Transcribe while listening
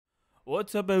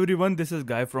What's up everyone, this is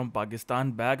Guy from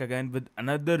Pakistan back again with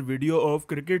another video of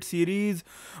cricket series।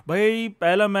 भाई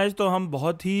पहला match तो हम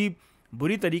बहुत ही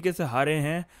बुरी तरीके से हारे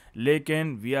हैं,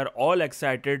 लेकिन we are all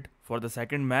excited for the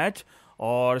second match.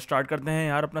 और स्टार्ट करते हैं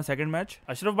यार अपना सेकंड मैच।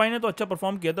 अशरफ भाई ने तो अच्छा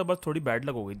परफॉर्म किया था, बस थोड़ी बैड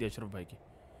लक हो गई थी अशरफ भाई की।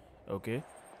 ओके,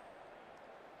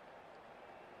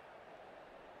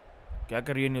 क्या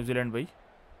कर रही है न्यूजीलैंड भाई?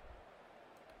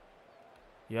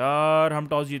 यार हम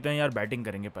टॉस जीते हैं यार, बैटिंग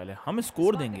करेंगे पहले, हम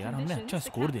स्कोर देंगे यार, हमने अच्छा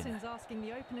स्कोर देना है।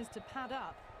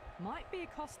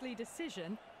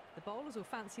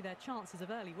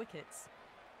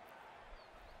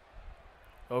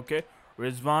 Okay,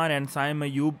 Rizwan and Saim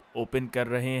Ayub open कर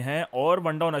रहे हैं और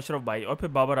वन डाउन अशरफ भाई और फिर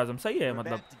बाबर आजम। सही है,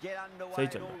 मतलब सही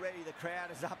चल रहा है।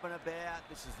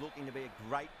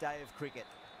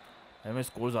 हमें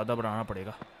स्कोर ज़्यादा बढ़ाना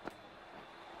पड़ेगा।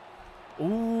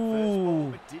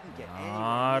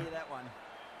 यार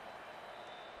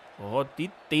बहुत ही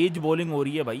तेज बॉलिंग हो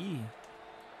रही है भाई।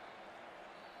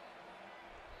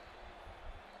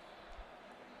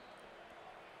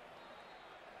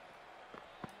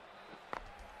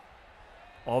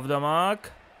 Of the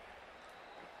mark.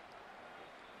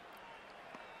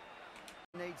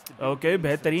 ओके,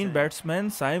 बेहतरीन बैट्समैन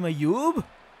साइम अयूब।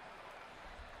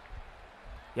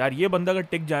 यार ये बंदा अगर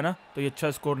टिक जाए ना तो ये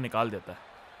अच्छा स्कोर निकाल देता है।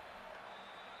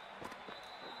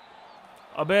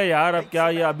 अबे यार अब क्या,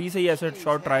 ये अभी से ही ऐसे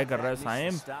शॉट ट्राई कर रहा है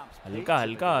साइम, हल्का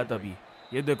हल्का आता अभी।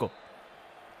 ये देखो,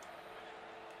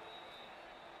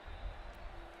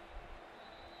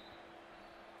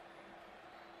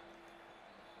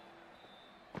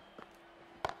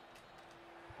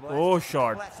 ओ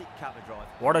shot,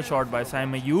 what a shot bye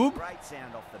Saim Ayub,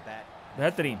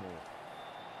 बेहतरीन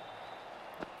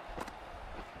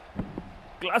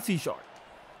classy shot.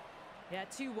 Yeah,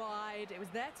 too wide. It was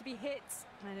there to be hit,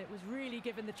 and it was really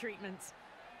given the treatment.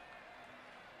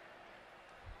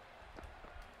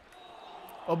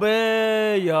 अबे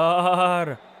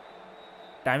यार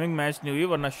टाइमिंग मैच नहीं हुई,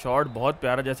 वरना शॉट बहुत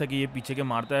प्यारा, जैसा कि ये पीछे के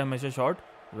मारता है हमेशा शॉट,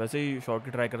 वैसे ही शॉट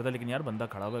की ट्राई करता है। लेकिन यार बंदा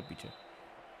खड़ा हुआ है पीछे,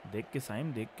 देख के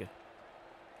साइम, देख के।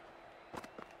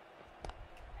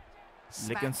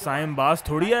 लेकिन साइम बास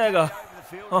थोड़ी आएगा।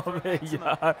 अबे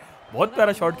यार बहुत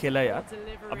प्यारा शॉट खेला है यार,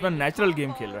 अपना नेचुरल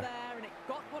गेम खेल रहा है।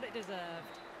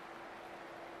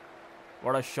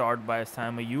 What a shot by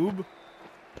Sam Ayub.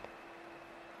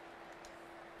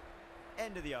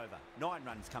 End of the over. 9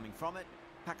 runs coming from it.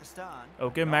 Pakistan.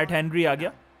 Okay, Matt Henry आ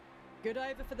गया।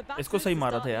 इसको सही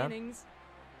मारा था यार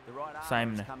साइम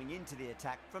ने।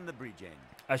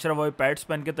 अशरफ भाई पैड्स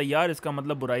पहन के तैयार, इसका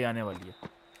मतलब बुराई आने वाली है।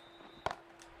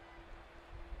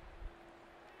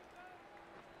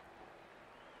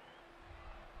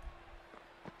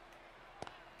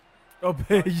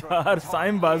 अबे यार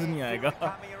साइम बाज नहीं आएगा।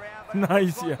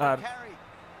 नाइस यार,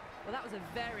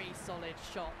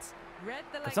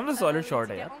 कसम से सॉलिड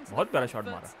शॉट है यार, बहुत प्यारा शॉट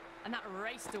मारा।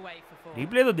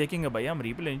 रिप्ले तो देखेंगे भाई, हम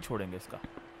रिप्ले नहीं छोड़ेंगे इसका।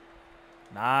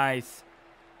 Nice.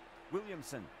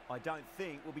 Williamson, I don't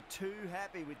think will be too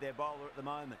happy with their bowler at the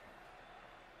moment.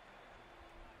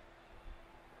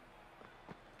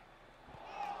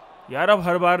 यार अब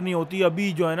हर बार नहीं होती,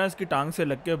 अभी जो है ना इसकी टांग से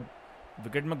लग के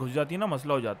विकेट में घुस जाती है ना,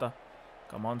 मसला हो जाता।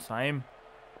 Come on Saim.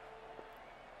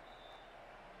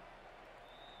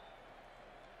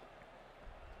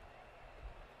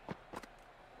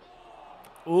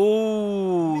 ओ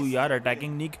यार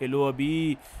अटैकिंग नहीं खेलो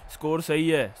अभी, स्कोर सही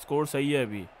है, स्कोर सही है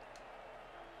अभी।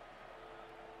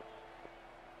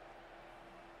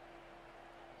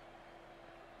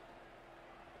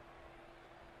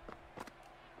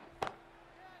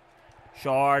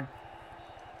 शॉट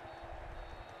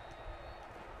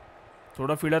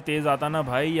थोड़ा फील्डर तेज आता ना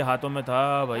भाई, ये हाथों में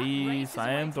था भाई।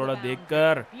 साइम थोड़ा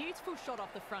देखकर।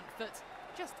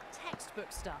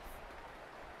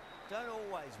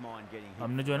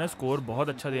 हमने जो है ना स्कोर बहुत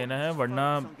अच्छा देना है,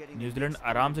 वरना न्यूजीलैंड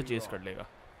आराम से चेस कर लेगा।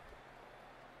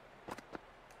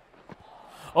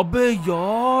 अबे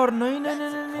यार नहीं नहीं नहीं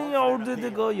नहीं, नहीं आउट दे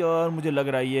देगा यार, मुझे लग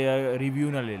रहा है ये रिव्यू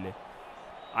ना ले ले।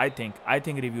 आई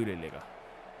थिंक रिव्यू ले लेगा।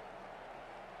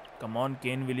 कम ऑन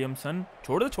केन विलियमसन,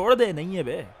 छोड़ दे, नहीं है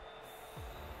बे।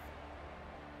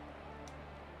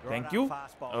 Thank you.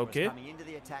 Okay,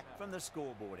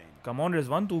 come on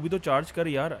Rizwan, तू भी तो चार्ज कर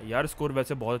यार। यार स्कोर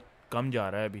वैसे बहुत कम जा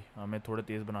रहा है अभी, हमें थोड़े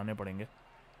तेज बनाने पड़ेंगे।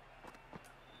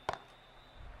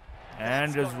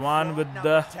 And Rizwan with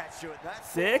the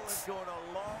 6।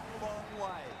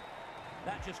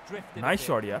 Nice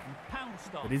shot यार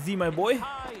रिजी माय बॉय,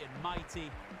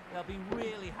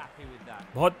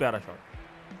 बहुत प्यारा शॉट।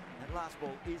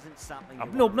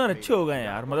 अपने ओपनर अच्छे हो गए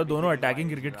यार, मतलब दोनों अटैकिंग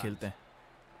क्रिकेट खेलते हैं।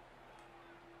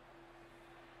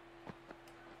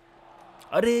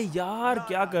 अरे यार No,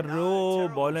 क्या no, कर रहे no, हो,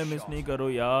 terrible बॉलें मिस shot. नहीं करो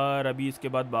यार। अभी इसके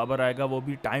बाद बाबर आएगा, वो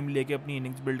भी टाइम लेके अपनी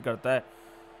इनिंग्स बिल्ड करता है।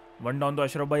 वन डाउन तो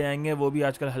अशरफ भाई आएंगे, वो भी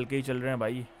आजकल हल्के ही चल रहे हैं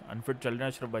भाई, अनफिट चल रहे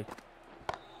हैं अशरफ भाई।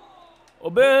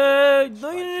 अबे नहीं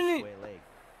Straight नहीं to नहीं, square leg.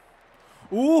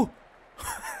 ओह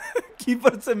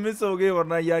कीपर से मिस हो गए,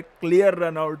 वरना यार क्लियर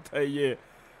रन आउट था ये।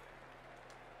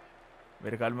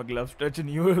 मेरे ख्याल में ग्लव्स टच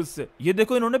नहीं हुए उससे। ये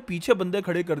देखो इन्होंने पीछे बंदे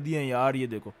खड़े कर दिए हैं यार, ये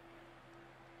देखो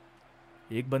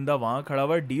एक बंदा वहां खड़ा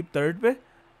हुआ है डीप थर्ड पे,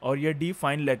 और ये डीप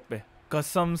फाइन लेग पे।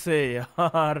 कसम से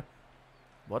यार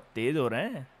बहुत तेज हो रहे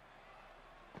हैं।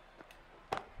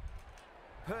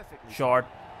 Perfectly. शॉट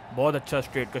बहुत अच्छा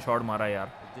स्ट्रेट का शॉट मारा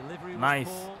यार, The delivery was nice.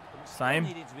 poor, but still Saim.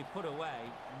 needed to be put away.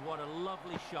 What a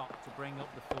lovely shot to bring up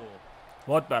the four.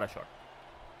 बहुत प्यारा shot.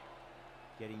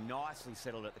 Getting nicely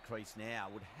settled at the crease now.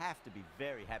 Would have to be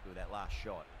very happy with that last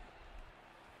shot.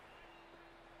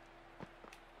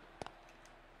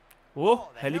 वो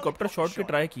the helicopter helicopter shot की shot.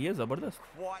 Try की है, जबरदस्त।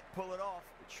 Quite pull it off.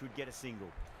 It should get a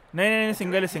single. नहीं नहीं नहीं,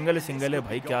 single है single है सिंगल है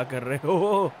भाई, क्या कर रहे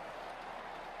हो।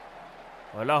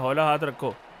 होला होला हाथ रखो।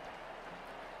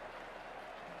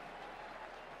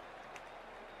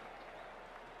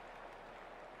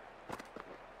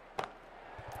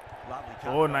 Lovely Oh,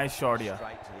 cover. nice shot, yeah.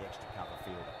 Straight to the extra cover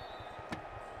fielder.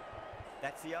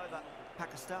 That's the over.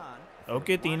 Pakistan.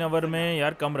 Okay 3 over में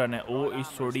यार कम रन है। ओ इस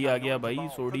सोडी आ गया भाई,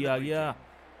 सोडी आ गया।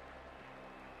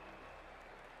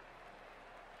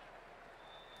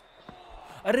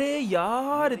 अरे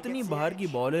यार इतनी बाहर की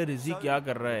बॉल है, रिजी क्या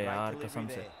कर रहा है यार कसम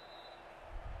से।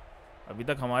 अभी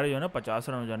तक हमारे जो है ना 50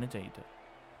 रन हो जाने चाहिए थे।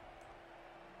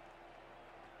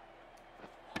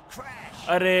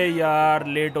 अरे यार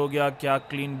लेट हो गया, क्या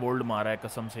क्लीन बोल्ड मारा है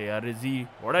कसम से यार Riji,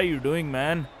 what are you doing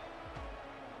man.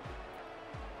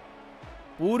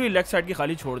 पूरी लेग साइड की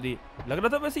खाली छोड़ दी, लग रहा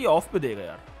था वैसे ही ऑफ पे देगा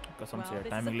यार कसम से।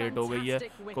 टाइमिंग लेट हो गई है,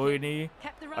 कोई नहीं।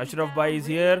 अशरफ भाई इज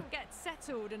हियर।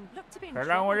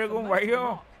 अस्सलाम वालेकुम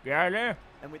भाइयों, क्या हाल है।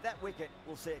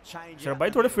 अशरफ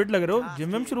भाई थोड़े फिट लग रहे हो, जिम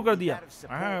में शुरू कर दिया।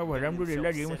 हाँ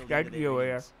अल्हम्दुलिल्लाह जिम स्टार्ट किया हुआ है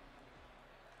यार।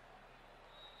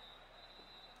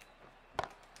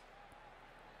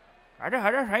 आजा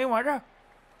आजा साइम आजा।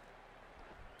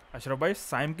 अशरफ भाई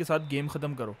साइम के साथ गेम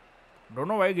खत्म करो,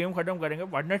 दोनों भाई गेम खत्म करेंगे।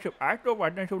 पार्टनरशिप आज तो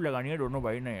पार्टनरशिप लगानी है दोनों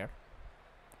भाई ने यार।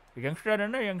 यंगस्टर है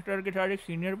ना, यंगस्टर के साथ एक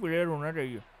सीनियर प्लेयर होना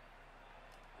चाहिए।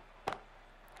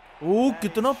 ओ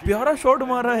कितना प्यारा शॉट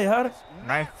मारा है यार,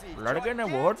 नाइस। लड़के ने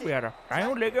बहुत प्यारा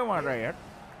टाइम लेके मारा है यार।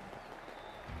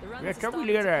 ये अच्छा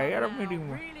प्लेयर है यार अपनी टीम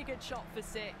में।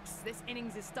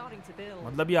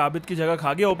 मतलब ये आबिद की जगह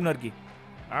खा गया ओपनर की।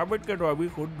 आबिद के तो अभी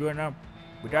खुद जो है ना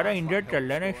बेचारा इंजर्ड चल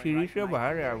रहा है ना, सीरीज से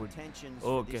बाहर है आबिद।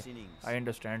 Okay I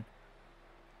understand.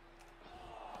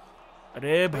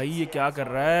 अरे भाई ये क्या कर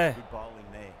रहा है,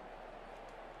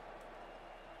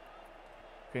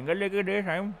 सिंगल लेके दे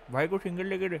साइम भाई को, सिंगल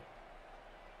लेके दे।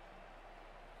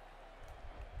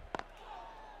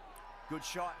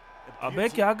 अबे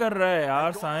क्या कर रहा है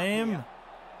यार साइम,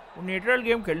 वो नेचुरल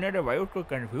गेम खेलने दे भाई, उसको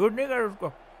कंफ्यूज नहीं कर उसको।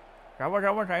 शाबाश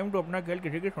शाबाश साइम, तो अपना खेल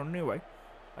किसी की सुननी है भाई।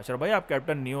 अच्छा भाई आप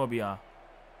कैप्टन नहीं हो अभी। यहाँ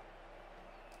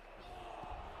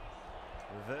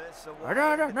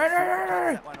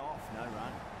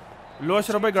लो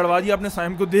अशरफ भाई गड़वा दिया आपने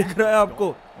साइम को, देख रहा है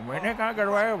आपको। मैंने कहाँ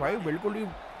गड़वाया भाई, बिल्कुल ही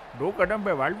 2 कदम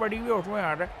पे बाल पड़ी हुई है उसमें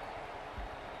आ रहा है।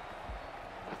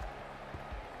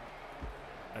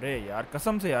 अरे यार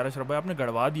कसम से यार अशरफ भाई आपने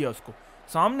गड़वा दिया उसको,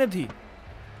 सामने थी।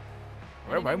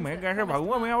 अरे भाई मैं कैसे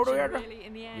भागूंगा, मैं आउट हो गया था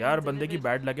यार। बंदे की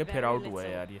बैट लगे फिर आउट हुआ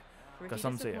है यार ये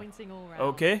कसम से यार।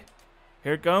 Okay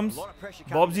here comes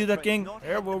Bobji the king.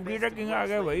 Bobji the king आ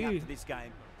गए भाई।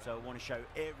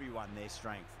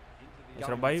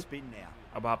 अशरफ भाई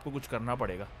अब आपको कुछ करना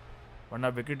पड़ेगा वरना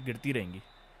विकेट गिरती रहेंगी।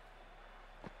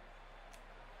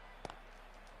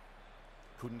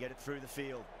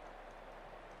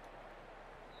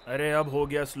 अरे अब हो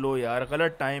गया स्लो यार,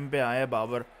 गलत टाइम पे आए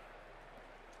बाबर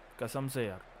कसम से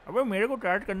यार। अबे मेरे को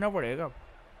ट्राई करना पड़ेगा,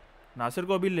 नासिर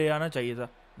को अभी ले आना चाहिए था।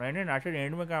 नहीं नासिर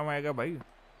एंड में काम आएगा भाई।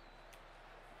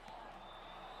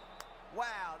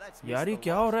 यार ये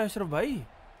क्या हो रहा है अशरफ भाई,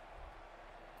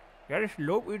 यार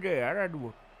स्लो पिच है यार आज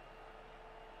वो।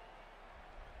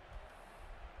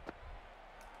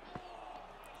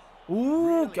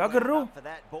 क्या कर रहे हो।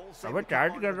 अबे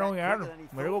चार्ज कर रहा हूँ यार,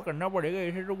 मेरे को करना पड़ेगा,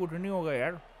 ऐसे तो कुछ नहीं होगा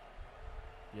यार।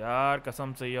 यार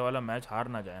कसम से ये वाला मैच हार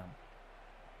ना जाए हम।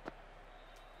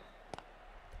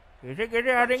 कैसे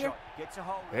कैसे हारेंगे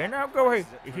है ना आपका भाई,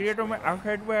 इसलिए तो मैं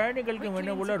आउटसाइड पे आया निकल के,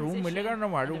 मैंने बोला रूम मिलेगा ना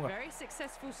मारूंगा।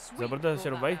 जबरदस्त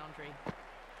अशरफ भाई,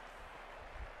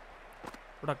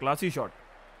 थोड़ा classy shot.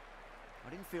 I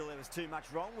didn't feel there was too much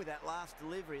wrong with that last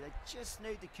delivery. They just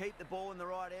need to keep the ball in the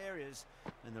right areas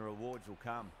and the rewards will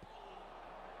come.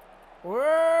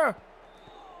 ओए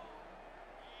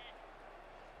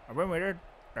अबे मेरे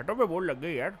टटो पे बॉल लग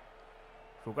गई यार,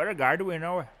 शुक्र है guard भी ना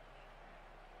हुआ।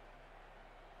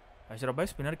 अशरफ भाई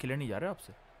स्पिनर खेले नहीं जा रहे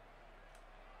आपसे।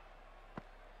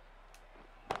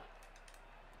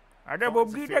 अरे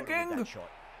बॉबी टकिंग,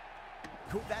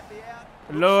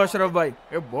 लो अशरफ भाई,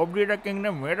 ये बॉबी टकिंग ने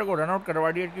मेरे को रनआउट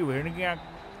करवा दिया कि भेड़ की आंख।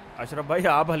 अशरफ भाई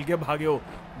आप हल्के भागे हो,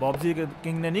 बॉबी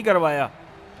किंग ने नहीं करवाया।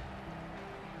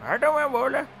 हटो मैं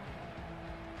बोल है,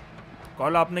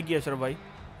 कॉल आपने की अशरफ भाई,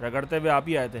 रगड़ते हुए आप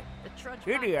ही आए थे।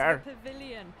 हिट यार।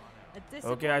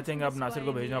 ओके आई थिंक अब नासिर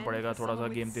को भेजना पड़ेगा, थोड़ा सा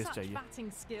गेम तेज चाहिए।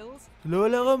 लो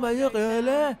लगा भाई ख्याल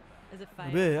है,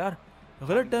 अबे यार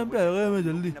गलत टाइम पे आ गया मैं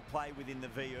जल्दी।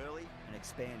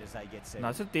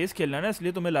 नासिर तेज खेलना है ना,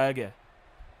 इसलिए तुम्हें लाया गया है।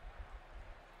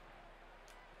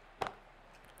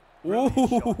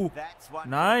 ओह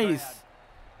नाइस,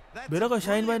 मेरा को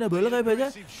शाहीन भाई ने बोल के भेजा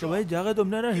तो भाई जाकर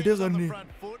तुमने ना हिट करनी।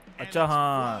 अच्छा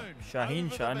हाँ, शाहीन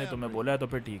शाह ने तुम्हें बोला है तो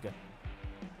फिर ठीक है।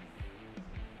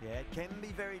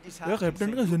 यार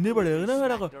कैप्टन का सुननी पड़ेगा ना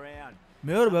मेरा को,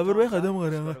 मैं और बाबर भाई खत्म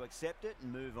करेंगे।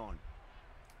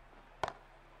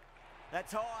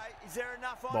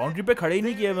 बाउंड्री पे खड़े ही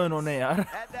नहीं किया मैं उन्होंने यार।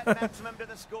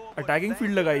 अटैकिंग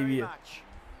फील्ड लगाई हुई है।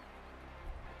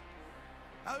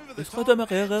 इसको तो मैं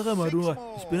कह मारूंगा,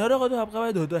 स्पिनरों का तो आपका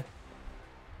भाई धोता है।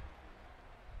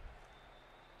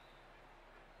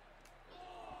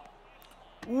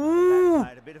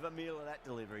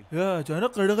 यार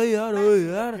अचानक कड़ गई यार, ओ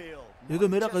यार ये तो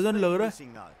मेरा कजन लग रहा है।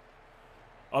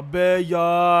 अबे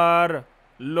यार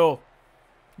लो,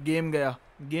 गेम गया,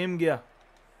 गेम गया,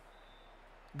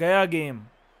 गया गेम।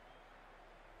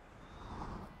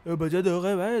 बचा तो हो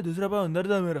गए भाई, दूसरा पाव अंदर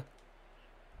था मेरा।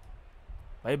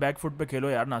 भाई बैक फुट पे खेलो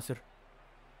यार नासिर।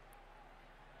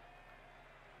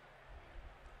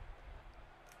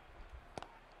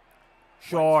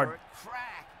 शॉट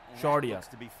शॉट यार,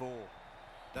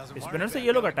 स्पिनर से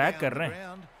ये लोग अटैक कर रहे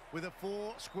हैं,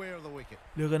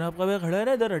 लेकिन आपका भाई खड़ा है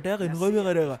ना इधर, अटैक इनको भी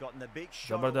करेगा।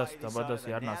 जबरदस्त जबरदस्त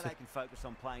यार नासिर।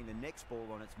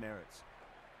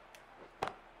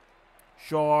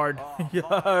 शॉट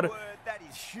यार,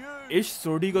 इस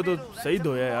सोडी को तो सही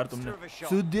धोया यार तुमने,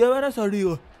 सूद दिया हुआ ना सोडी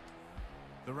को।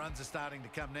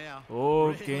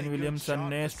 ओ केन विलियमसन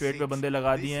ने स्ट्रेट पे बंदे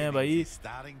लगा दिए हैं भाई।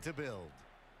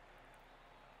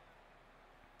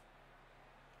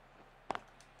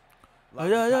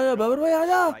 आजा आजा आजा बाबर भाई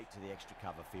आजा।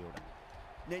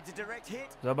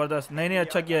 जबरदस्त, नहीं नहीं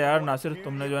अच्छा किया यार नासिर,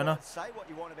 तुमने जो है ना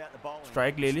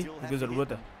स्ट्राइक ले ली क्योंकि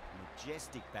जरूरत है।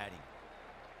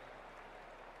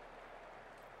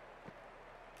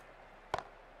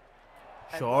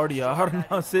 शॉट यार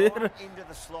नासिर,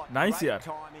 नाइस यार,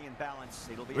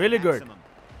 रियली गुड।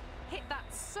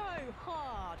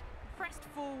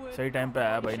 सही टाइम पे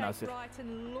आया भाई Nasir.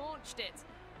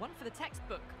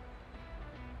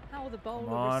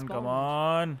 Come on, come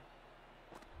on.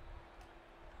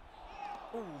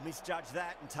 Misjudged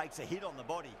that and takes a hit on the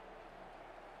body.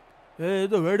 ये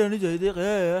तो वेट होनी चाहिए थी क्या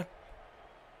यार।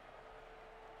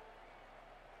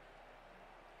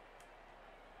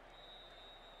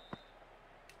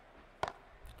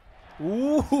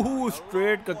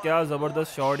 स्ट्रेट का क्या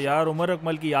जबरदस्त शॉट यार, उमर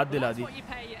अकमल की याद दिला दी।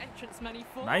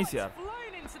 नाइस यार,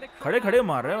 खड़े खड़े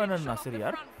मार रहे हैं मैंने नासिर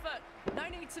यार।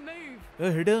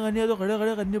 हिटिंग करनी है तो खड़े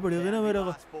खड़े करनी पड़ेगी ना मेरे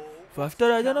को।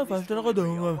 फास्टर आ जाए ना, फास्टर को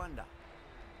दूंगा।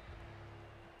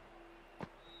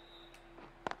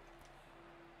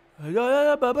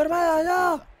 आजा बाबर भाई आजा।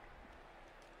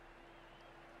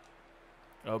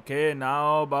 Okay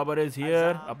now Babar is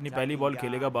here. अपनी पहली बॉल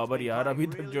खेलेगा बाबर यार, अभी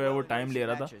तक जो है वो टाइम ले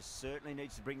रहा था,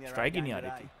 स्ट्राइक ही नहीं आ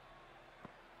रही थी।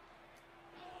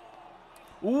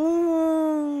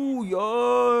 ओह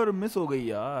यार मिस हो गई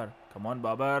यार। Come on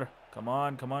Babar, come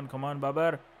on come on come on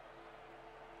Babar.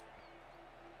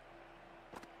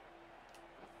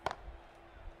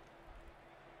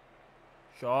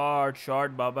 Shot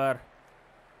shot Babar.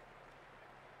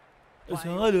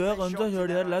 संगल हुआ कौन सा शॉट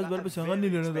यार, लास्ट बॉल पे संगल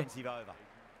नहीं लेना था।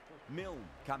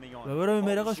 बाबर भाई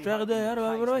मेरा को स्ट्राइक दे यार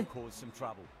बाबर भाई।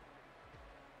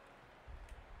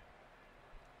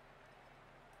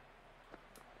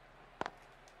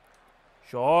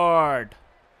 शॉट,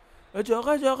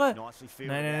 चौका चौका। नहीं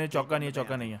नहीं नहीं चौका नहीं है,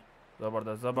 चौका नहीं है।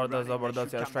 जबरदस्त जबरदस्त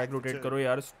जबरदस्त यार, स्ट्राइक रोटेट करो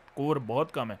यार, स्कोर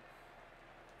बहुत कम है।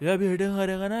 ये अभी हिटिंग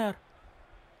करेगा ना यार।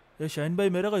 ये शाहीन भाई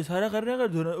मेरा को इशारा कर रहे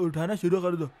हैं, उठाना शुरू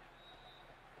कर दो।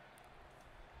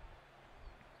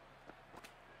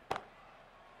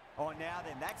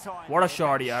 व्हाट अ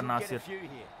शॉट यार नासिर,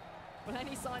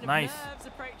 नाइस।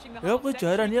 ये कोई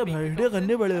चेहरा नहीं है भाई, हिटिंग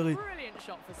करनी पड़ेगी।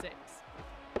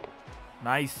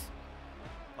 Nice.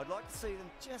 I'd like to see them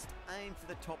just aim for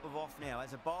the top of off now.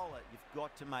 As a bowler, you've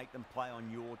got to make them play on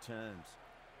your terms.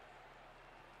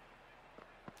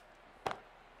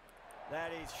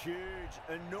 That is huge,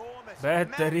 enormous.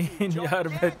 बेहतरीन यार,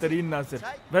 बेहतरीन नासिर,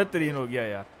 बेहतरीन हो गया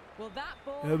यार. Well, that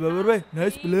ball Babar भाई,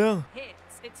 nice has play. been hit.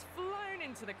 It's flown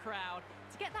into the crowd.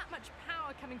 To get that much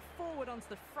power coming forward onto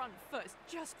the front foot is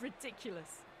just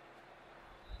ridiculous.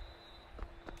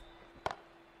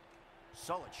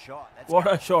 Solid shot. That's What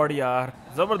a shot यार,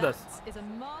 जबरदस्त. That is a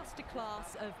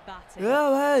masterclass of batting. Yeah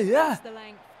भाई, yeah. Gets the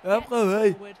length, आपका gets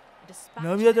भाई. forward, dispatches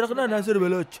नाम it याद to the रखना, Nasir boundary.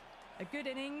 Bloch. A good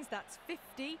innings, that's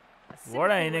 50. A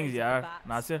What a simple innings raise of यार, the bats.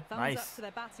 Nasir, Thumbs nice. up to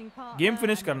their batting partner Game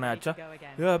finish and करना है they're ready अच्छा. to go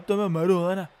again. यार अब तो मैं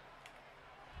मरूंगा ना.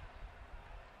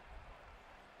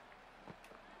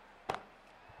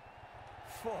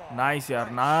 Nice यार,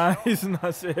 nice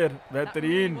नासिर, That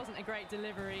really बेहतरीन. wasn't a great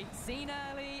delivery. Seen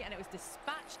early and it was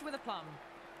dispatched with a plum.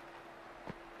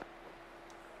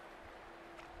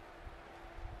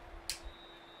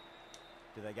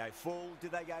 Do they go full? Do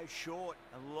they go short?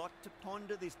 A lot to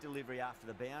ponder this delivery after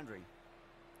the boundary.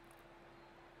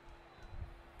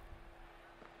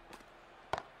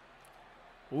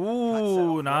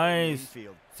 Ooh, nice.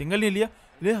 Single नहीं लिया.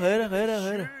 ले खैर खैर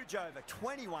खैर. Huge over,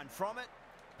 21 from it.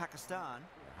 Pakistan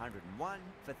 101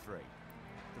 for 3.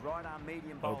 The right arm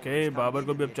medium bowler okay, is coming Babar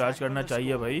को into भी the अब charge attack on करना the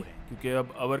चाहिए भाई, scoreboard end. क्योंकि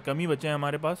अब ओवर कम ही बचे हैं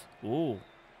हमारे पास. ओह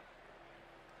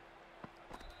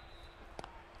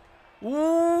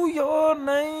यार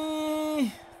नहीं.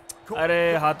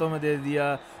 अरे हाथों में दे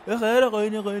दिया. ये खैर कोई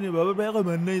नहीं, बाबर भाई का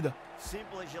मन नहीं था.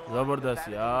 Simple as you like, जबरदस्त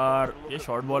the यार, batter ये look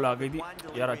short at ball uh one गई थी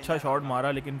delivery यार. in अच्छा that शॉट one.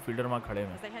 मारा लेकिन फील्डर वहाँ खड़े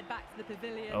में. As they head back to the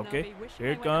pavilion, Okay, they'll be wishing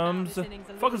here they went about comes this innings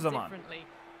a Fakhar little Zaman. differently.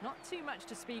 Not too much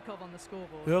to speak of on the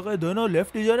scoreboard. ये कहे दोनों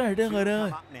left ही जा रहे हैं, hitting कर Should रहे come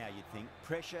हैं. up now, you'd think.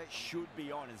 Pressure should be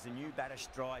on as the new batter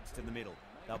strides to the middle.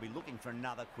 They'll be looking for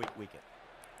another quick wicket.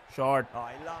 Shot. Oh,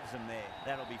 he loves them there.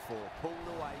 That'll be 4. Pulled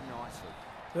away nicely.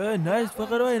 Nice That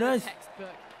फकर भाई, one's nice.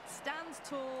 textbook. Stands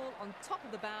tall on top of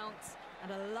the bounce and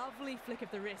a lovely flick of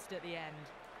the wrist at the end.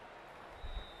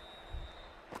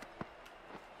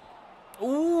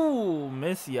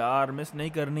 Miss यार, miss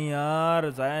नहीं करनी यार,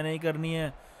 जाया नहीं करनी है.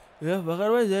 ये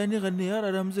फकर भाई जाया नहीं करनी यार,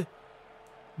 आराम से.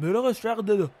 मेरे को स्ट्राइक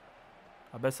दे दो.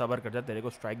 अबे सबर कर जा, तेरे को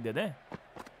strike they they.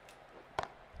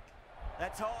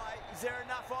 That's high. Is there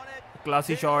enough on it?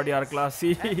 Classy shot यार,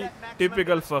 classy. And that maximum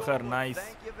typical for the Fakhar, scoreboard. Nice.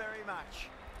 Thank you very much.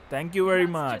 Thank you very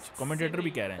That's much. just commentator भी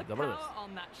silly. कह रहे हैं, The जबरदस्त. power on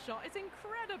that shot is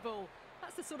incredible.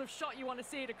 That's the sort of shot you want to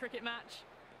see at a cricket match.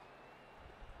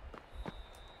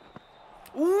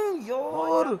 यार,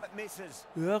 Lines up, but misses.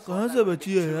 यार Thought कहाँ they से were a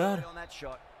बची bit है too यार. early on that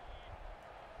shot.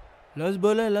 Last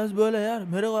ball है यार,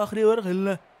 मेरे को आखिरी ओवर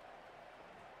खेलना है.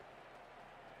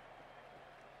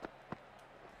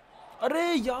 अरे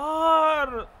यार,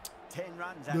 10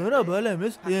 runs. मेरा बॉल है,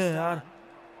 मिस किए हैं यार.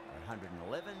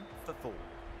 111 for 4.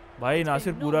 भाई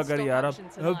नासिर पूरा कर यार. अब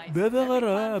बेफिक्र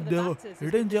रहा है. अब देखो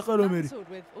हिटिंग चेक करो मेरी.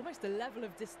 With almost a level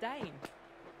of disdain.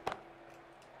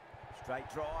 Straight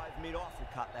drive, mid off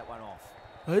will cut that one off.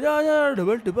 आजा आजा,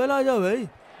 डबल ट्रिपल आजा भाई.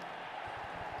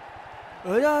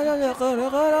 आजा आजा,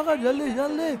 कर जल्दी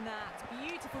जल्दी. That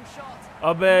beautiful shot.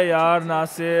 अबे यार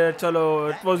नासिर, चलो,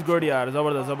 इट वाज गुड यार.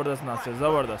 जबरदस्त जबरदस्त नासिर,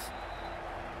 जबरदस्त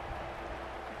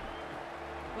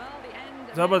Well, the end.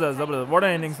 जबरदस्त जबरदस्त. What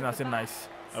an innings Nasir, nice.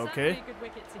 Okay, Certainly a good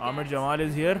wicket to Ahmed get. Jamal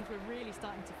is here. Things were really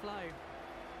starting to flow.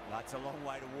 That's a long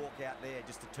way to walk out there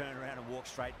just to turn around and walk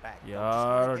straight back. They'll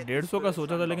यार, just get this 150 का first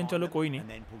सोचा था, run लेकिन behind चलो them कोई नहीं. and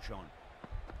then push on.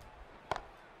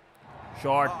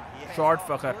 Shot Oh, yes. Shot Oh,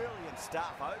 Fakhar. brilliant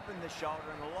stuff. Opened the shoulder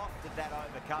and lofted that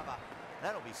over cover.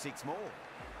 That'll be 6 more.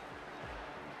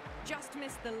 Just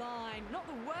missed the line. Not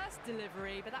the worst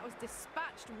delivery, but that was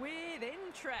dispatched with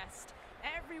interest.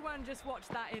 Everyone just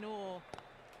watched that in awe.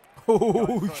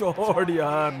 Oh shot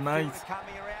यार, Fielder nice.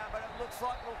 coming around, but it looks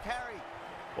like it'll carry.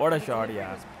 What a shot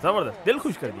यार, जबरदस्त. दिल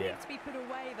खुश कर Still दिया. needs to be put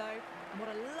away though. And what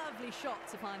a lovely shot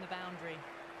to find the boundary.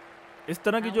 इस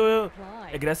तरह की जो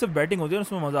एग्रेसिव बैटिंग होती है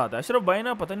उसमें मजा आता है. अशरफ भाई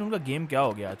ना, पता नहीं उनका गेम क्या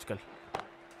हो गया आजकल.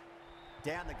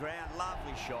 Down the ground,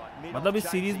 lovely shot. Mid मतलब इस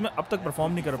off सीरीज में chasing. अब तक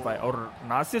परफॉर्म नहीं कर पाए. और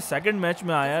नासिर सेकंड मैच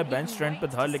में आया है, बेंच स्ट्रेंथ पे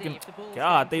था, लेकिन क्या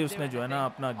आते ही उसने जो है ना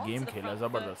अपना गेम खेला.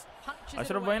 जबरदस्त.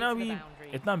 अशरफ भाई ना अभी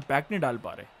इतना इम्पैक्ट नहीं डाल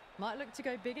पा रहे. Might look to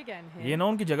go big again here. ये ना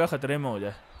उनकी जगह खतरे में हो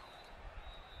जाए.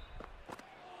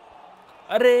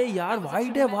 अरे यार,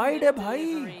 वाइड है भाई.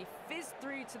 Delivery. Fizzed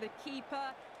through to the keeper.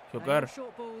 शुक्र. No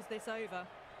short balls this over.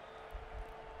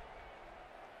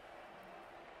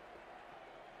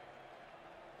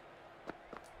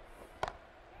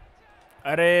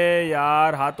 अरे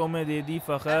यार, हाथों में दे दी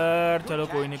फखर. चलो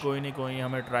कोई नहीं,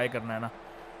 हमें ट्राई करना है ना,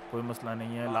 कोई मसला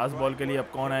नहीं है. लास्ट बॉल के लिए अब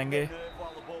कौन आएंगे?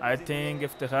 I think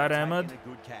Iftikhar Ahmad.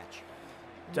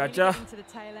 चाचा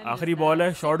आखिरी बॉल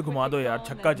है, शॉट घुमा दो यार,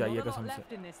 छक्का चाहिए कसम से।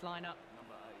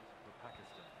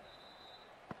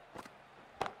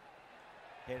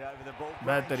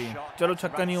 बेहतरीन, चलो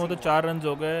छक्का नहीं हो तो 4 रन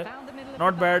हो गए,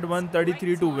 नॉट बैड।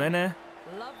 133 टू विन है।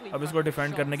 अब इसको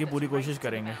डिफेंड करने की पूरी कोशिश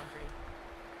करेंगे,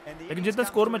 लेकिन जितना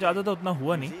स्कोर में चाहता था उतना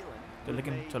हुआ नहीं, तो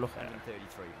लेकिन चलो खैर,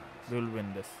 we will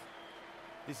win this.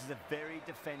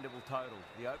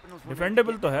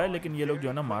 Defendable तो है, लेकिन ये लोग जो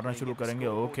है ना मारना शुरू करेंगे।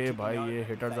 ओके भाई, ये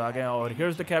हिटर्स आ गए और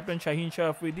here's the captain Shaheen Shah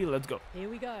Afridi, let's go. Here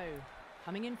we go.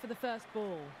 Coming in for the first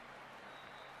ball.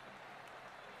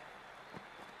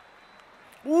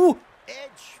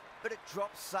 Edge, but it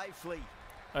drops safely.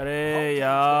 अरे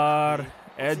यार,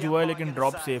 एज हुआ है लेकिन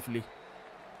drop safely.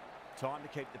 Time to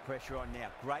keep the pressure on now.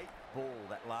 Great ball,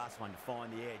 that last one, to find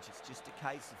the edge. It's just a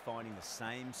case of finding the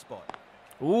same spot.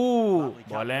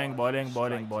 Bowling bowling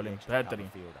bowling bowling, बेहतरीन।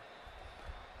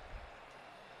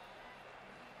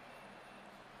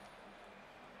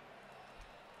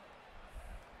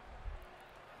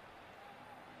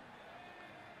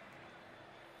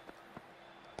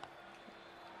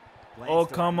 ओ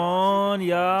come on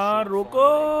यार, रुको।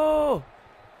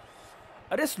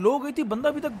 अरे slow गई थी, बंदा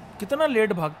अभी तक कितना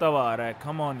लेट भागता हुआ आ रहा है।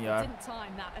 कम ऑन यार, Didn't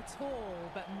time that at all,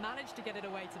 but managed to get it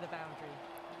away to the boundary.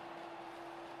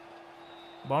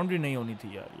 Boundary नहीं होनी थी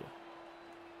यार ये।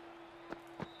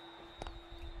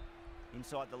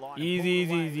 Inside the line. Easy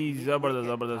easy easy, जबरदस्त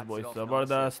जबरदस्त बॉयज,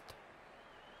 जबरदस्त।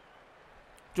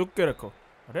 चुप के रखो।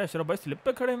 अरे अशरफ भाई स्लिप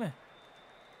पे खड़े में।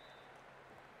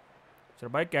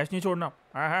 अशरफ भाई कैच नहीं छोड़ना।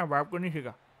 हाँ बाप को नहीं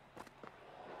सीखा।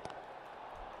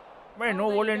 मैं नो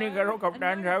बोले नहीं करो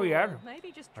कप्तान साहब यार,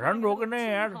 रन रोकने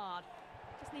यार।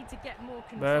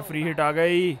 फ्री हिट आ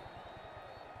गई।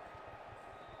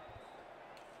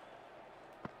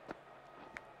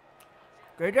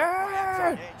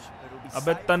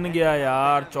 अबे तन गया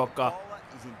यार चौका।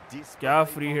 क्या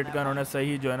फ्री हिट का उन्होंने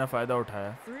सही जो है ना फायदा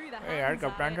उठाया। यार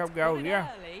कप्तान साहब क्या हो गया,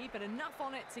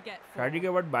 शादी के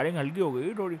बाद बैटिंग हल्की हो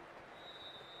गई थोड़ी।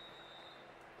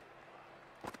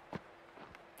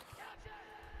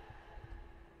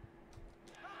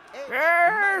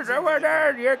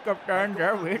 जबरदस्त, ये कप्तान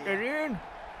साहब बेहतरीन।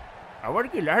 अवर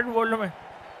की लास्ट बॉल में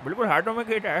बिल्कुल हाथों में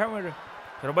खेटा है मेरे।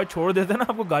 सर भाई छोड़ देते ना,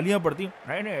 आपको गालियां पड़ती।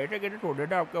 नहीं नहीं, ऐसे कैसे छोड़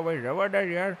देता आपका भाई,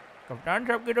 जबरदस्त यार। कप्तान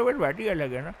साहब की तो बस बैट ही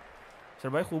अलग है ना। सर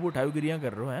भाई खूब उठाई गिरियां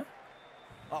कर रहे हो हैं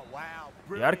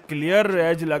यार। क्लियर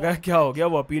एज लगा, क्या हो गया,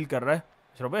 वो अपील कर रहा है।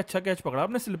 सर भाई अच्छा कैच पकड़ा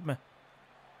आपने स्लिप में।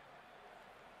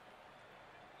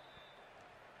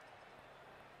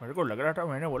 मेरे को लग रहा था,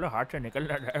 मैंने बोला हाथ से निकल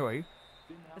ना जाए भाई।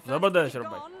 जबरदस्त शरफ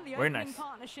भाई, very nice.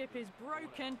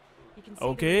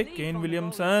 Okay, Kane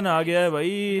Williamson आ गया है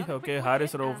भाई। ओके,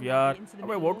 हारिस रऊफ यार,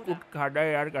 अबे वोट कुट खाता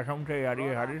है यार कसम से यार।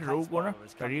 ये हारिस रऊफ को ना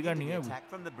तरीका नहीं है।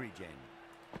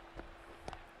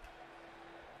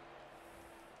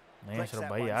 नहीं अशरफ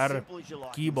भाई यार,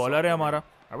 की बॉलर है हमारा।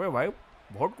 अबे भाई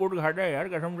बहुत कोट खाता है यार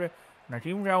कसम से।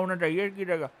 नसीम शाह होना चाहिए इसकी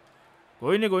जगह।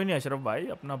 कोई नहीं अशरफ भाई,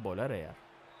 अपना बॉलर है यार।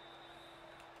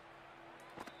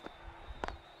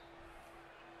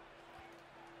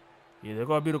 ये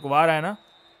देखो अभी रुकवा रहा है ना।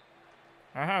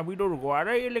 हाँ अभी तो रुकवा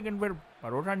रहा है ये, लेकिन फिर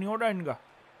भरोसा नहीं हो रहा इनका।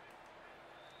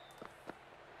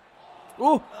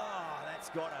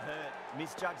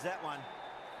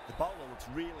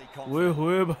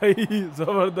 हुए भाई,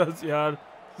 जबरदस्त यार,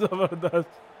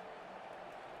 जबरदस्त।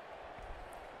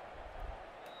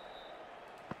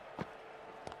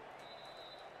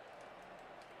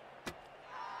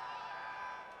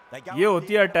 ये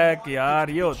होती है अटैक यार,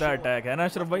 ये होता है अटैक, है ना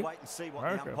अशरफ भाई।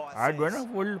 आज जो है ना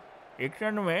फुल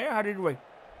एक्शन में है हारिस भाई।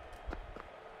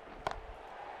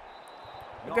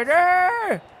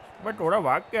 मैं थोड़ा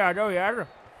भाग के आ जाओ यार।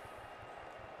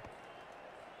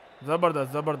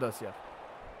 जबरदस्त जबरदस्त यार,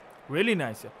 रियली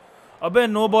नाइस यार। अबे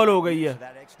नो बॉल हो गई है।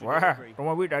 वाह,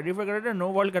 तुम अभी तारीफ कर रहे थे,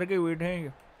 नो बॉल करके बैठे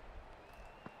हैं।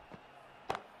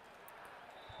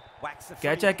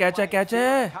 कैच है कैच है कैच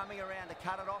है,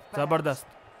 जबरदस्त।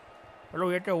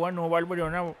 चलो ये तो हुआ, नो बॉल पर जो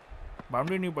है ना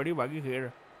बाउंड्री नहीं पड़ी, बाकी खेल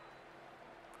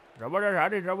जबरदस्त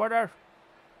हारिस, जबरदस्त।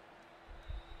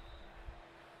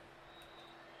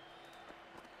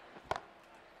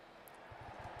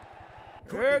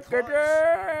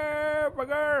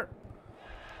 पकड़,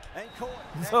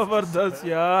 जबरदस्त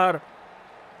यार।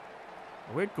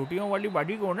 वे टूटियों वाली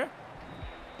बाडी कौन है?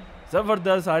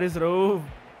 जबरदस्त हारिस रऊफ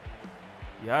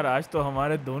यार। आज तो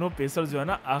हमारे दोनों पेसर जो है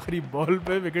ना आखिरी बॉल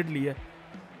पे विकेट लिए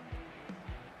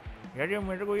यार। ये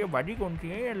मेरे को ये बाडी कौन सी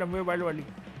है, ये लंबे बाल वाली?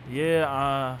 ये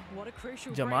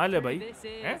जमाल है भाई,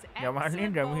 जमाल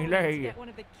नहीं जमीला है ये।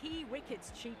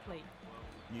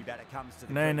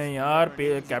 नहीं यार,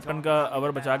 कैप्टन का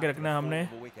ओवर बचा के रखना है हमने।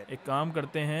 एक काम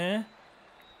करते हैं,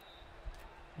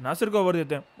 नासिर को ओवर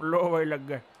देते हैं, लो भाई लग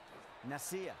गए।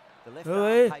 Nasir, the left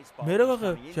भाई arm pace मेरे bowler को is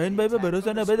coming into Shaheen the भाई पे attack भरोसा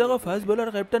from ना, the भाई देखो scoreboard fast here.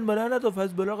 Bowler captain बना ना, तो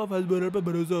फास्ट बॉलर का फास्ट बॉलर पे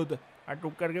भरोसा होता है।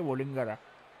 टुक करके बॉलिंग करा।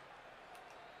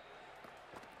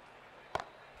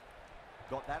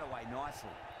 Got that away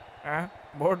nicely.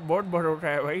 बहुत बहुत भरोसा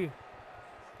है भाई।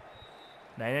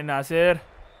 नहीं नहीं नासिर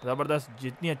ज़बरदस्त,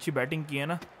 जितनी अच्छी बैटिंग की है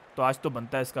ना, तो आज तो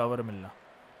बनता है इसका ओवर मिलना।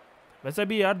 वैसे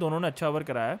भी यार दोनों ने अच्छा ओवर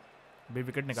कराया है। भी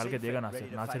विकेट निकाल के देगा Seifert ready Nasir,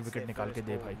 to Nasir face wicket their निकाल के first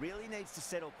दे ball. भाई। Really needs to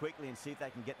settle quickly and see if they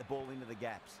can get the ball into the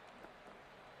gaps.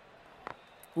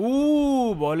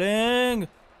 Bowling,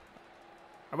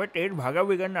 अबे तेज भागा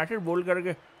विकेट नासिर बोल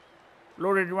करके।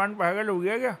 लो रिजवान पागल हो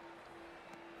गया क्या?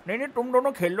 नहीं नहीं तुम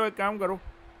दोनों खेल लो, एक काम करो,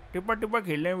 टिप्पा टिप्पा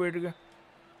खेल लें बैठ के।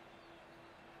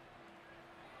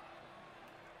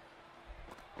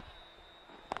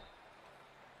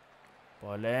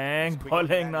 Bowling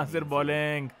bowling Nasir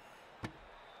bowling.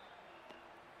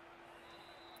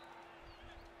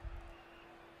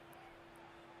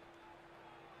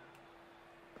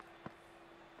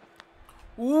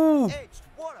 Edged,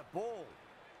 what a ball.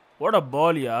 What a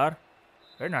ball यार।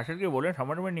 अरे नासिर की बॉलिंग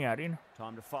समझ में नहीं आ रही ना।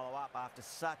 Time to follow up after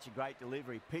such a great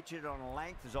delivery. Pitch it on a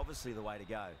length is obviously the way to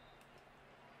go.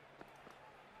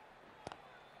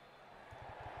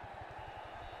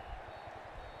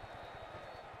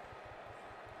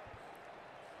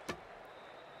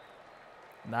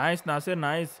 Nice Nasir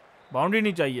nice, boundary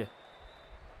नहीं चाहिए।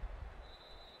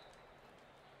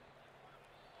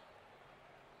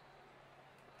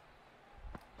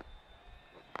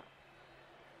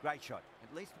 Great shot.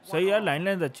 At least one सही यार, off.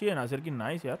 लाइन अच्छी है नासिर की,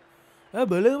 नाइस यार।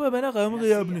 भले में मैंने काम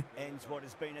किया अपनी। Nasir ends what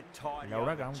has been a tidy लौड़ा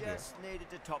over. काम किया। Just needed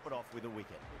to top it off with a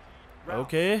wicket. Ralph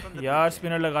okay from the यार bridge end.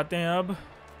 स्पिनर लगाते हैं अब।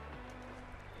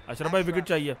 अशरफ भाई विकेट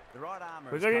चाहिए। The right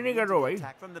armour विकेट ही नहीं कर रहे हो भाई।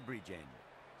 attack from the bridge end.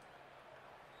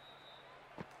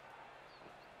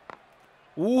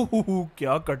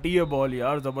 क्या कटी है बॉल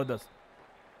यार, जबरदस्त।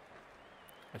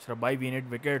 अशरफ भाई वी नीड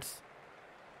विकेट्स।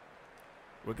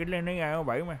 विकेट लेने ही आया हूँ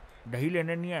भाई मैं, दही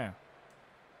लेने नहीं आया।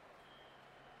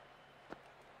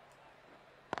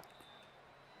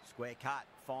 Square cut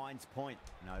finds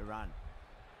point. No run.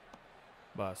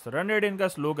 बस रन रेट इनका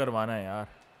स्लो करवाना है यार,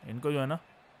 इनको जो है ना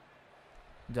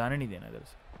जाने नहीं देना इधर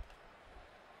से।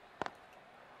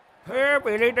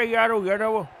 पहले ही तैयार हो गया था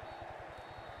वो।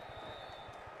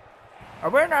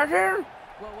 अबे नासिर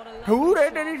Well, what a दूर lovely है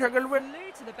shot. तेरी शक्ल पे। Flew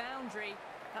to the boundary.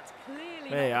 That's clearly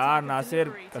A not the यार type of Nasir,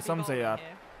 delivery to be कसम से bowling यार।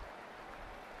 here.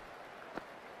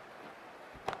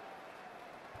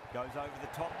 Goes over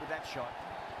the top with that shot.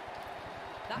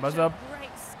 That बस showed अब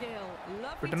great skill.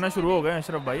 Lovely पिटना शुरू हो timing. गए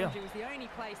अशरफ भैया। Boundary was the only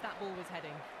place that ball was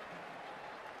heading.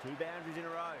 2 boundaries in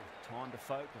a row. Time to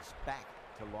focus. Back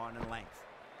to line and length.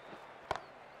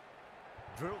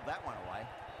 Drilled that one away.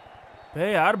 बे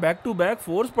यार back to back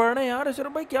force पड़ रहे हैं यार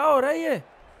अशरफ भाई, क्या हो रहा है ये?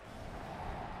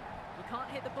 You can't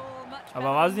hit the ball much अब better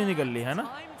आवाज than नहीं निकल that. रही है ना?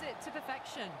 Timed it to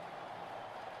perfection.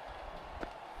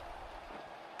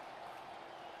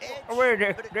 Edge, अबे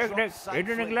देख but it देख dropped देख, एज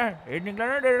safely. निकला है, एज निकला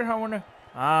ना तेरे सामने।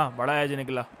 हाँ बड़ा एज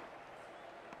निकला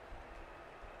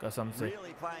कसम से।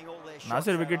 Really playing all their shots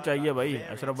Nasir that wicket over. चाहिए भाई।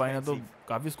 Very अशरफ भाई ने तो expensive.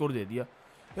 काफी स्कोर दे दिया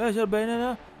यार। अशरफ भाई ने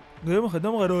ना गेम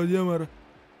खत्म करवा दिया हमारा।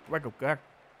 बट कर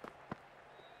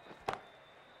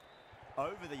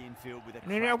Over the infield with a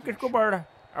नहीं नहीं, अब cracking किसको shot. पड़ रहा है,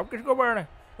 अब किसको पड़ रहा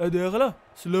है? देख लो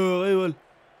स्लो हो गई बॉल।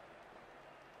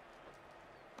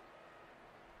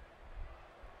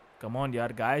 कम ऑन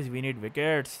यार guys, we need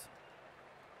wickets.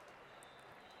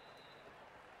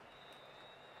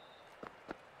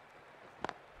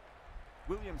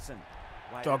 Williamson.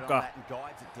 waited चौका। on that and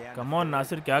guides it down come the on field.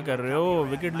 Nasir, क्या कर रहे हो? Coming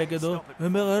around, विकेट make लेके it दो। stop it मैं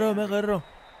before कर रहा हूँ, the मैं कर रहा हूँ।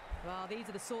 Well, these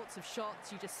are the sorts of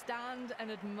shots you just stand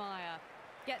and admire.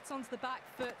 Gets onto the back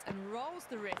foot and rolls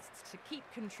the wrists to keep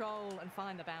control and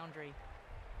find the boundary.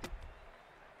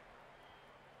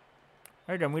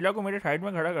 अरे जमीला को मेरे साइड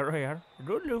में खड़ा कर रहा है यार।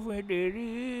 जुल्फे तेरी।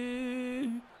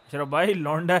 अशरफ भाई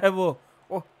लौंडा है वो।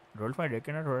 ओह जुल्फे देख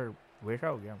के ना थोड़ा वैसा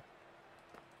हो गया।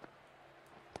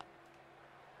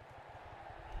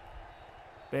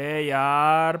 पे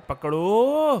यार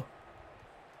पकड़ो।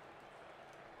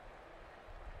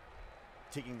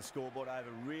 Ticking the scoreboard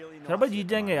over really Ashraf भाई nicely जीत at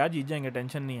the जाएंगे moment. यार, जीत जाएंगे,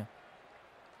 टेंशन नहीं है।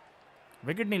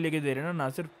 विकेट नहीं लेके दे रहे ना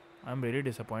Nasir, I am very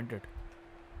disappointed.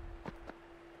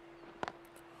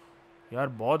 यार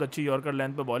बहुत अच्छी यॉर्कर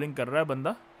लेंथ पे बॉलिंग कर रहा है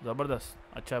बंदा,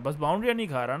 ज़बरदस्त। अच्छा है, बस बाउंड्री नहीं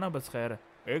खा रहा ना, बस खैर है।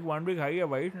 एक बाउंड्री खाई है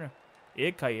भाई ने,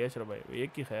 एक खाई है अशरफ भाई,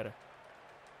 एक की खैर है।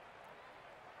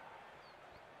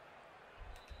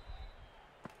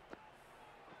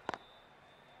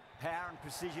 Power and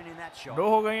precision in that shot. दो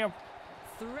हो गई अब।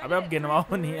 अबे अब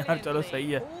गिनवाओ नहीं यार, चलो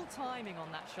सही है। All timing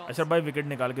on that shot. Ashraf भाई विकेट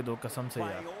निकाल के दो कसम से यार।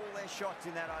 Playing all their shots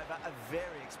in that over, a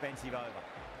very expensive over.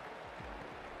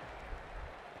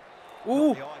 Ooh.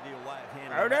 Not the ideal way of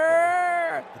handling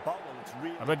that ball. The bowler looks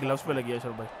really अबे ग्लव्स पे लगी है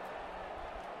अशरफ भाई।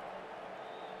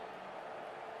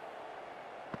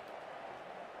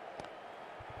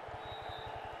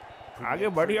 आगे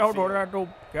बड़ी आउट हो रहा है तो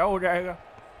क्या हो जाएगा।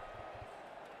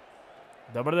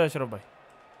 जबरदस्त अशरफ भाई,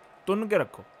 तुन के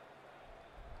रखो।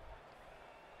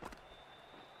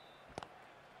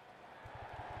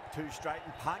 Two straight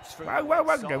and punch through. भाग भाग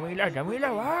भाग जमीला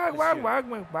जमीला भाग भाग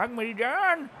भाग भाग मेरी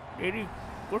जान, तेरी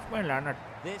कुछ में लानत।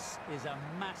 This is a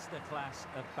masterclass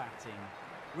of batting.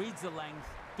 Reads the length,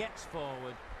 gets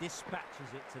forward,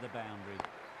 dispatches it to the boundary.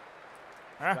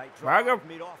 Straight भाग drive अब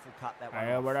mid off will cut that one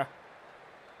आया off. बड़ा।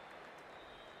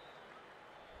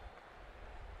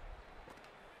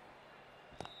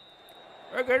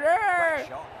 Great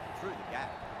shot through the gap.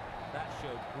 That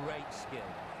showed great skill.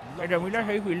 ये जमीला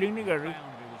सही fielding नहीं कर रही।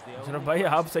 Boundary was the Ashraf only भाई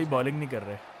आप place सही to बॉलिंग नहीं कर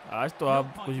रहे आज तो, आप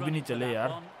No point कुछ भी नहीं running for चले that यार।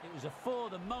 one. It was a four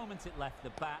the moment it left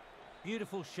the bat.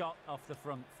 Beautiful shot off the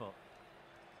front foot.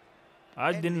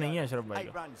 आज End दिन of the नहीं है over. अशरफ भाई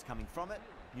 8 का। runs coming from it.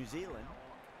 New Zealand.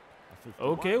 a 51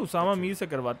 okay for Usama 2. Mir से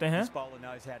करवाते हैं। This bowler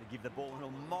knows how to give the ball an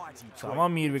almighty tweak. Usama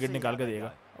Mir wicket See निकाल how के they देगा।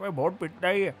 go. अबे बहुत पिटता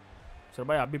ही है सर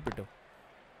भाई, आप भी पिटो।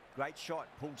 Great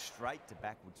shot pulled straight to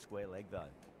backward square leg though.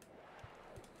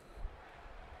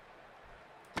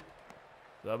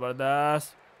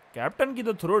 जबरदस्त, कैप्टन की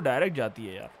तो थ्रो डायरेक्ट जाती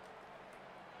है यार।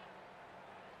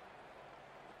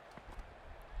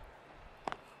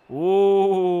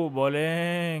 ओ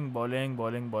bowling bowling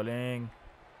bowling bowling.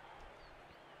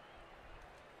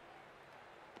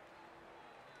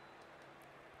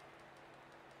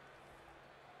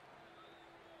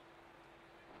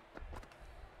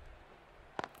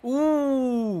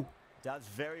 O Does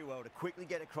very well to quickly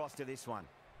get across to this one.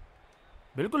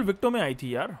 बिल्कुल विकेटों में आई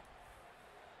थी यार।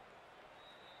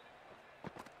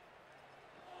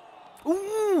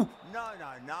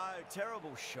 No,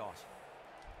 terrible shot.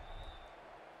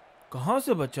 कहाँ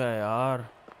से बचा है यार।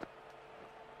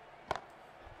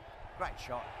 Great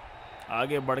shot.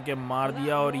 आगे बढ़ के मार Well,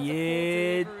 दिया that और was a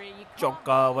ये poor delivery. You can't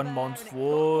चौका, fault 1 there, bounce and it got what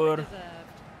 4। it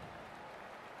deserved.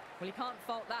 Well, you can't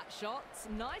fault that shot.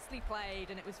 Nicely played,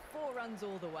 and it was 4 runs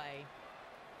all the way.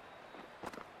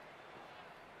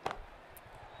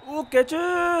 O catch,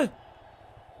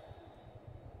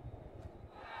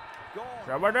 Gone.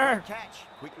 Jabardast. Great catch.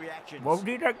 Quick reactions.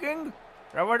 Bobby the king,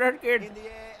 rubber kid. In the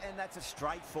air, and that's a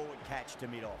straightforward catch to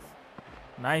mid off.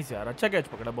 Nice यार, अच्छा catch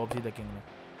पकड़ा Bobby the king ने।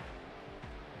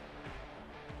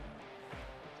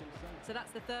 So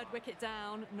that's the 3rd wicket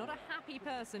down. Not a happy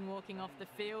person walking off the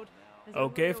field. There's a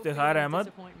Okay, real Iftikhar feeling of Ahmed.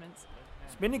 disappointment.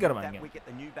 Spin he That करवाएंगे। wicket,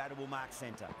 the new batter will mark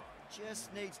centre.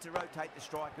 Just needs to rotate the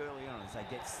strike early on as they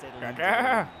get settled into Tata.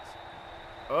 their innings.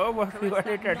 O Bobby Caressed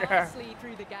वाले that Tata. nicely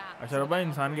through the gap. to Ashraf the भाई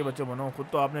इंसान के boundary. बच्चे बनो, खुद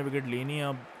तो आपने wicket ली नहीं,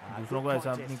 अब दूसरों Good को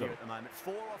एहसास contest नहीं here करो। at the moment.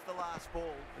 4 off the last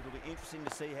ball. It'll be interesting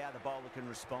to see how the bowler can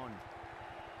respond.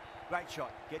 Great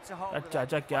shot. Gets a hold of that.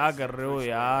 चाचा क्या plays कर it रहे हो through square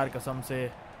यार leg. कसम से।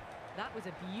 That was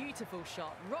a beautiful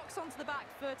shot. Rocks onto the back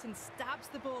foot and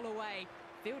stabs the ball away.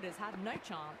 Fielders had no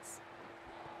chance.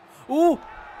 O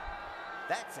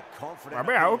That's a confident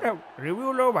अबे appeal. Out है,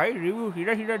 रिव्यू लो भाई, review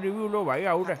सीधा सीधा रिव्यू लो भाई,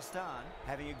 out है। Pakistan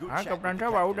having a good हाँ, chat कप्तान with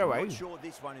the साहब, out है captain. भाई। Not sure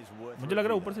this one is worth मुझे लग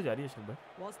रहा है review, ऊपर से though. जा रही है अशरफ भाई।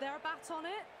 Was there a bat on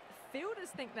it?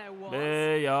 Fielders think there was.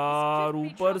 बे यार This could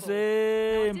be ऊपर trouble. से No,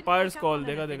 it didn't empires pick up call on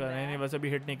देखा anything देखा, नहीं नहीं there. वैसे भी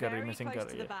हिट नहीं कर रही, Very मिसिंग कर close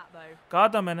to रही the है। bat though. कहा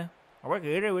था मैंने, अब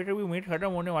कह रहे बेटे भी मीट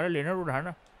खत्म होने वाला, लेना तो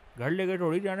उठाना, घर लेके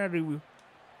थोड़ी जाना रिव्यू।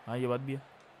 हाँ ये बात भी है।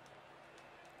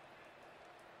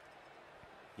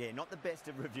 Yeah, not the best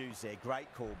of reviews there. Great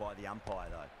call by the umpire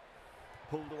though.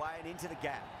 Pulled away and into the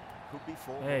gap. Could be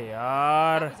 4. ए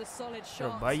यार That was a solid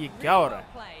shot. भाई ये really क्या हो well रहा है?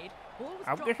 played. Ball was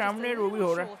आपके dropped just सामने a वो भी हो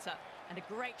little रहा है। shorter, and a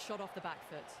great shot off the back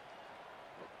foot.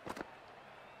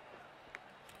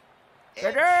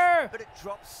 Edge, but it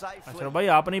drops safely. Ashraf भाई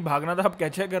आप नहीं भागना था, आप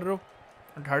कैसे कर रहे हो?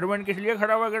 थर्ड मैन किस लिए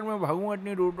खड़ा हुआ अगर मैं भागूंगा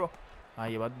इतनी दूर तो। हाँ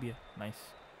ये बात भी है, nice.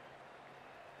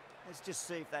 Let's just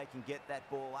see if they can get that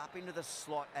ball up into the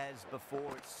slot as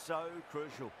before. It's so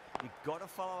crucial. You've got to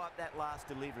follow up that last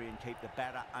delivery and keep the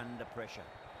batter under pressure.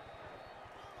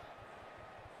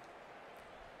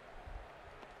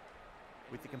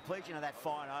 With the completion of that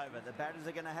fine over, the batters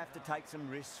are going to have to take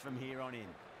some risks from here on in.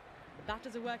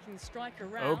 Batters are working the striker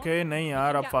round. Okay नहीं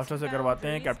यार, अब फासला से करवाते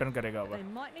हैं, captain करेगा They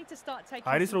अब। might need to start taking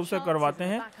Haris some roof से chances करवाते in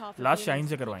the हैं, back half of last the shine innings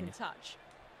से to keep in करवाएंगे। touch.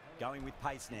 Going with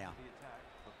pace now.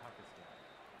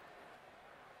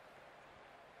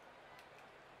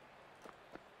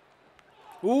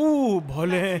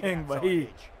 Bowling भाई।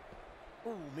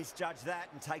 Ooh, misjudged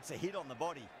that and takes a hit on the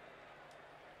body.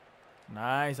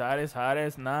 Nice Haris,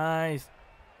 Haris nice.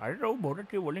 अरे वो बहुत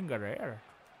अच्छी bowling कर रहे हैं यार।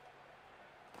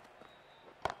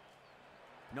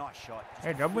 Nice shot.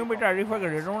 ए, जब भी मैं तारीफ कर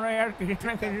देता हूँ ना यार, किसी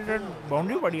ना किसी से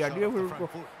बाउंड्री पड़ी जाती है फिर उसको।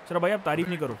 चलो भाई आप तारीफ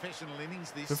नहीं करो।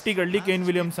 50 कर ली केन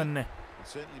विलियमसन ने।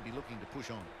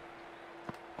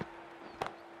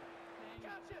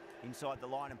 Inside the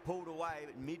line and pulled away,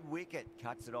 but mid-wicket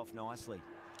cuts it off nicely.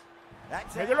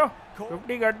 That's देख it. Low Cool.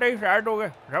 50 करते ही स्टार्ट हो गए।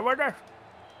 जबरदस्त,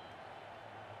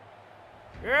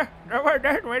 ये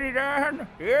जबरदस्त मेरी जान,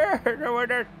 ये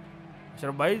जबरदस्त।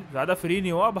 चलो भाई ज्यादा फ्री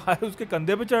नहीं हुआ, बाहर उसके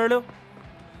कंधे पे चढ़ लो।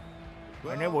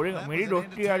 मैंने बोली मेरी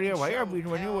दोस्ती आ रही है भाई, आप बीच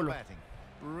में नहीं बोलो।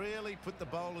 Really put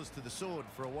the bowlers to the sword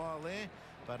for a while there,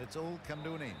 but it's all come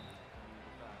to an end.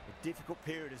 A difficult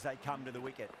period as they come to the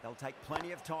wicket. They'll take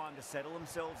plenty of time to settle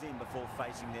themselves in before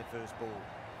facing their first ball.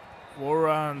 4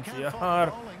 run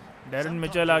यार, Darren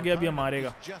Mitchell आ गया, अभी मारेगा।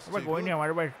 अबे कोई नहीं,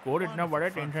 हमारे पास score इतना बड़ा,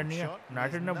 टेंशन नहीं है।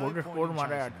 नासिर ने बहुत स्कोर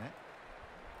मारा है आज।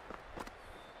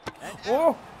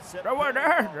 ओह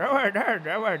जबरदस्त जबरदस्त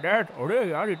जबरदस्त। अरे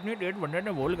यार इतनी तेज बंदे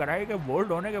ने बॉल कराई कि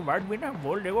बोल्ड होने के बाद भी ना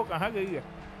बॉल देखो कहाँ गई है।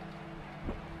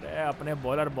 अपने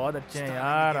बॉलर बहुत अच्छे हैं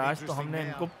यार, आज तो हमने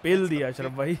इनको पिल दिया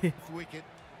अशरफ भाई।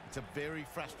 It's a very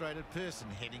frustrated person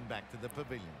heading back to the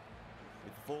pavilion.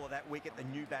 With the fall of that wicket, the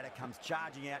new batter comes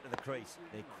charging out to the crease.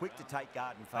 They're quick to take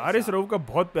guard and face Haris up. Rauf का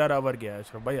बहुत प्यारा over गया है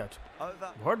अशरफ भाई आज।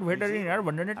 Over. बहुत बेहतरीन यार,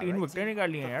 बंदे ने 3 New विकेटें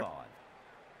निकाली हैं यार।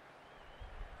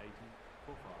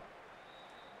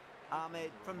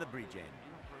 Ahmed from the bridge end.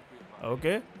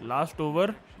 Okay last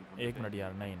over. 1 minute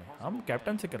यार, नहीं नहीं हम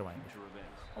कैप्टन से करवाएंगे।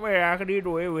 अबे आखिरी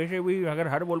तो है, वैसे भी अगर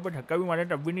हर बॉल पे छक्का भी मारे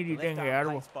तब भी नहीं जीतेंगे यार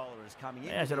वो। Pace bowler is coming in.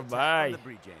 नहीं अशरफ Attack भाई, from the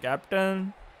bridge end.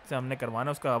 Captain से हमने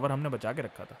करवाना, उसका ओवर हमने बचा के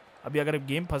रखा था। अभी अगर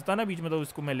गेम फंसता ना बीच में तो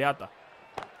उसको मैं ले आता।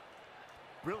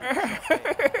 Brilliant shot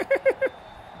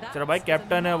there. चलो भाई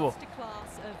कैप्टन है वो,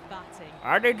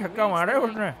 8 ही छक्का मारा है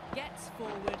उसने।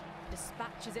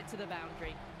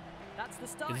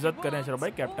 इज्जत करें अशरफ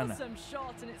भाई, कैप्टन है।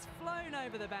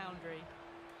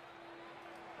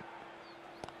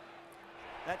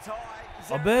 That's high. Is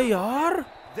that अबे यार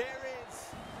There is.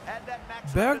 Add that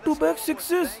max Back under to the back scoreboard.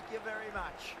 sixes. Thank you very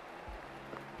much.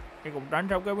 एक कप्तान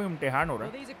साहब का भी इम्तिहान हो रहा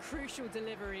Well, है। these are crucial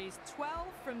deliveries. 12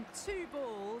 from 2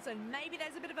 balls, and maybe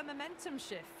there's a bit of a momentum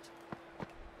shift.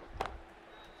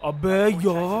 अबे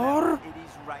यार It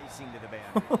is racing to the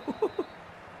boundary.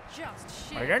 Just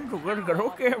भजन शुक्र करो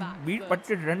कि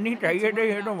 20-25 रन नहीं चाहिए थे,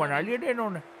 ये तो बना लिए थे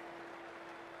इन्होंने।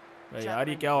 अबे यार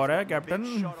ये क्या हो रहा है captain?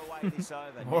 Big shot away this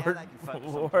over. Now What- they can focus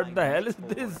on what playing the the hell next is ball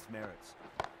on this? its merits.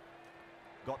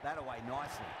 Got that away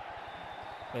nicely.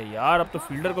 अबे यार अब तो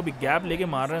फील्डर को भी गैप लेके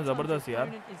मार रहे हैं, जबरदस्त यार।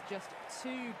 Opponent is just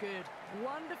too good.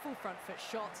 Wonderful front foot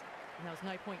shot, and there was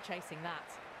no point chasing that.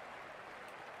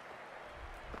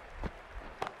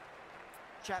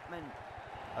 Chapman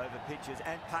over pitches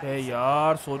and अबे pace.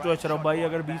 यार सोचो Great अशरफ shot भाई by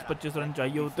अगर the batter. 20-25 रन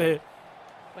चाहिए होते।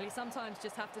 Well, you sometimes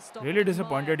just have to stop. Really and admire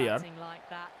disappointed यार। batting like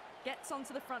that. Gets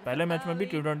onto the front पहले foot match में भी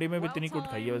early, T20 में भी well इतनी कुट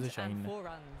खाई है वैसे timed शाहीन and ने। 4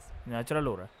 runs. नेचुरल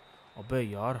हो रहा है। अबे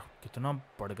यार कितना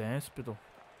पड़ गए हैं इस पे तो।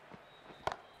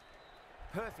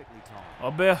 Perfectly timed.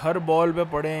 अबे हर बॉल पे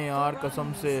पड़े हैं यार 4 कसम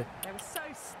runs. से। They were so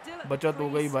still at the बचत हो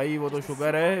गई crease. भाई, वो तो Just a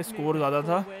शुक्र है smart स्कोर movement ज़्यादा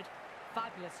था। forward.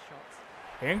 Fabulous shot.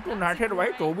 Thank to That's a Nasir भाई,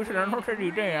 great 24 रनों से move.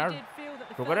 जीते हैं Really यार। did feel that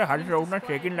the शुक्र है first हारिस innings राउफ ने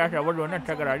displayed second last enough over जो है ना runs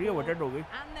अच्छा on करा the दिया, board, बचत हो गई।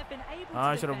 and they've been able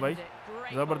हाँ to अशरफ भाई defend it.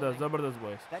 Great जबरदस्त bowling. जबरदस्त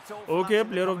boys. That's all from okay us in the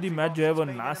player of the commentary match जो है box. वो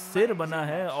It's been an Nasir amazing बना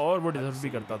है match. और वो Hope to डिजर्व भी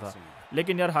see you करता था। again soon.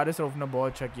 लेकिन यार हारिस रऊफ ने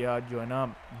बहुत अच्छा किया जो है ना,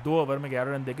 2 ओवर में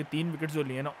 11 रन देके 3 विकेट जो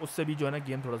लिए ना, उससे भी जो है ना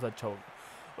गेम थोड़ा सा अच्छा होगा।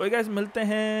 ओके गाइस मिलते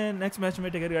हैं नेक्स्ट मैच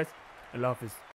में। टेक केयर गाइस, अल्लाह हाफिज़।